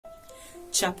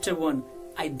Chapter 1,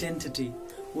 Identity.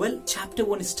 Well, Chapter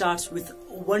 1 starts with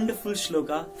a wonderful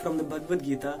shloka from the Bhagavad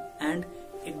Gita, and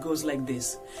it goes like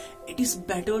this. It is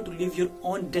better to live your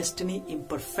own destiny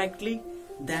imperfectly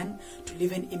than to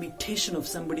live an imitation of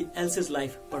somebody else's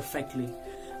life perfectly.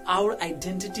 Our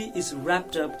identity is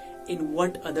wrapped up in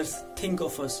what others think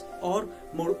of us, or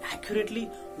more accurately,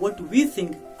 what we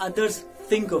think others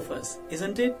think of us,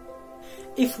 isn't it?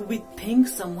 If we think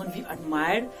someone we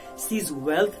admire sees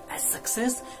wealth as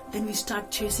success, then we start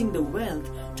chasing the wealth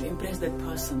to impress that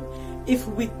person. If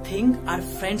we think our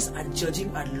friends are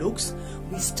judging our looks,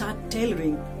 we start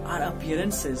tailoring our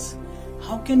appearances.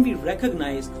 How can we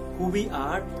recognize who we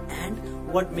are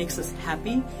and what makes us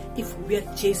happy if we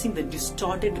are chasing the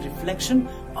distorted reflection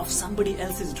of somebody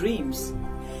else's dreams?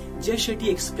 Jay Shetty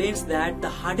explains that the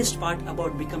hardest part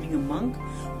about becoming a monk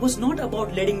was not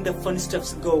about letting the fun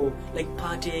stuffs go, like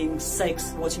partying,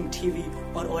 sex, watching TV,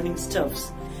 or owning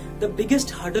stuffs. The biggest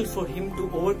hurdle for him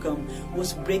to overcome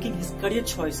was breaking his career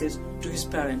choices to his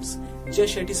parents. Jay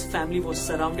Shetty's family was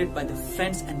surrounded by the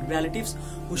friends and relatives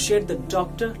who shared the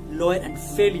doctor, lawyer, and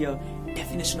failure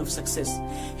definition of success.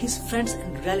 His friends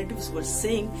and relatives were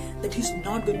saying that he's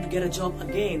not going to get a job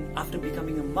again after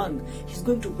becoming a monk. He's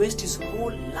going to waste his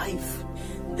whole life.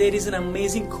 There is an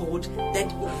amazing quote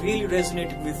that really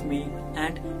resonated with me,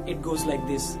 and it goes like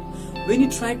this. When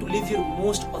you try to live your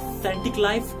most authentic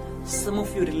life, some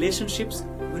of your relationships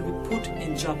will be put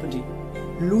in jeopardy.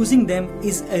 Losing them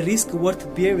is a risk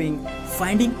worth bearing.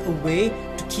 Finding a way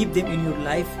to keep them in your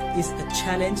life is a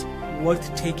challenge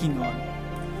worth taking on.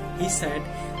 He said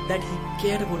that he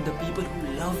cared about the people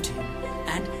who loved him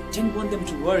and didn't want them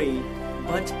to worry,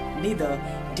 but neither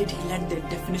did he let their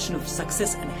definition of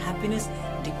success and happiness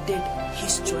dictate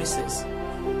his choices.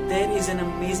 There is an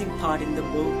amazing part in the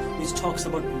book which talks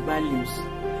about values.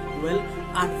 Well,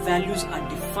 our values are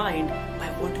defined by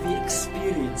what we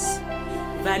experience.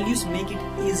 Values make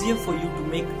it easier for you to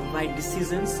make the right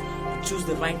decisions, to choose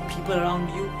the right people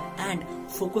around you, and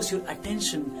focus your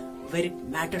attention where it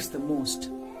matters the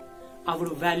most. Our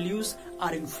values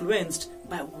are influenced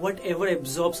by whatever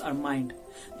absorbs our mind.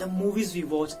 The movies we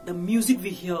watch, the music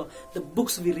we hear, the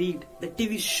books we read, the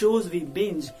TV shows we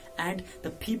binge, and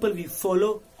the people we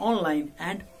follow online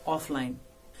and offline.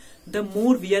 The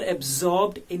more we are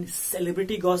absorbed in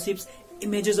celebrity gossips,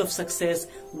 images of success,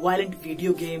 violent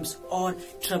video games, or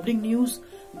troubling news,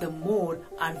 the more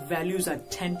our values are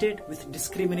tainted with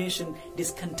discrimination,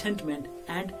 discontentment,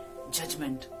 and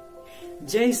judgment.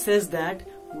 Jay says that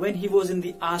when he was in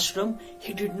the ashram,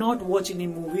 he did not watch any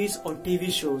movies or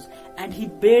TV shows, and he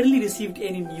barely received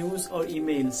any news or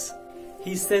emails.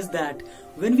 He says that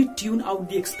when we tune out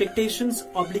the expectations,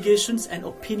 obligations, and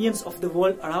opinions of the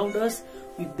world around us,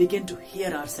 we begin to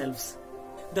hear ourselves.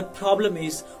 The problem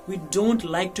is we don't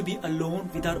like to be alone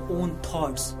with our own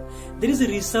thoughts. There is a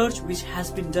research which has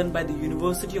been done by the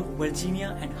University of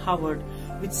Virginia and Harvard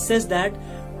which says that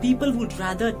people would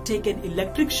rather take an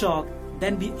electric shock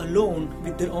than be alone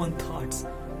with their own thoughts.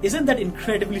 Isn't that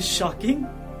incredibly shocking?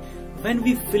 When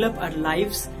we fill up our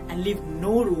lives and leave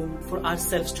no room for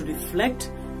ourselves to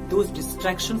reflect, those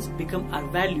distractions become our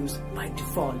values by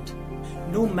default.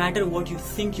 No matter what you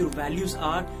think your values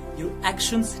are, your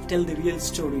actions tell the real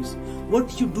stories.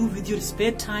 What you do with your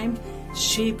spare time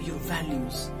shape your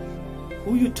values.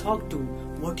 Who you talk to,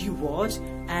 what you watch,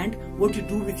 and what you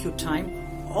do with your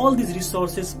time, all these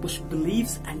resources push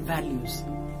beliefs and values.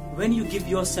 When you give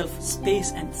yourself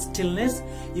space and stillness,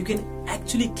 you can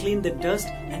actually clean the dust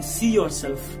and see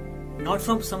yourself, not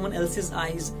from someone else's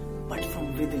eyes, but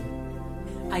from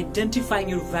within. Identifying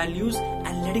your values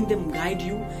and letting them guide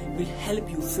you will help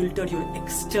you filter your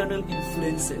external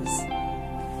influences.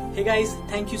 Hey guys,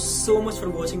 thank you so much for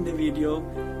watching the video,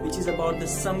 which is about the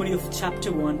summary of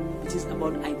Chapter 1, which is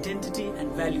about identity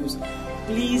and values.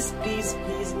 Please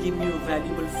give me your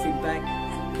valuable feedback,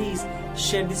 and please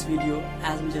share this video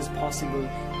as much as possible.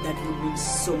 That would mean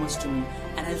so much to me.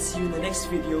 And I'll see you in the next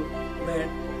video where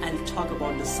I'll talk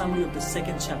about the summary of the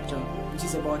second chapter, which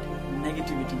is about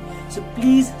negativity. So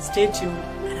please stay tuned,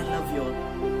 and I love you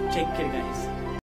all. Take care guys.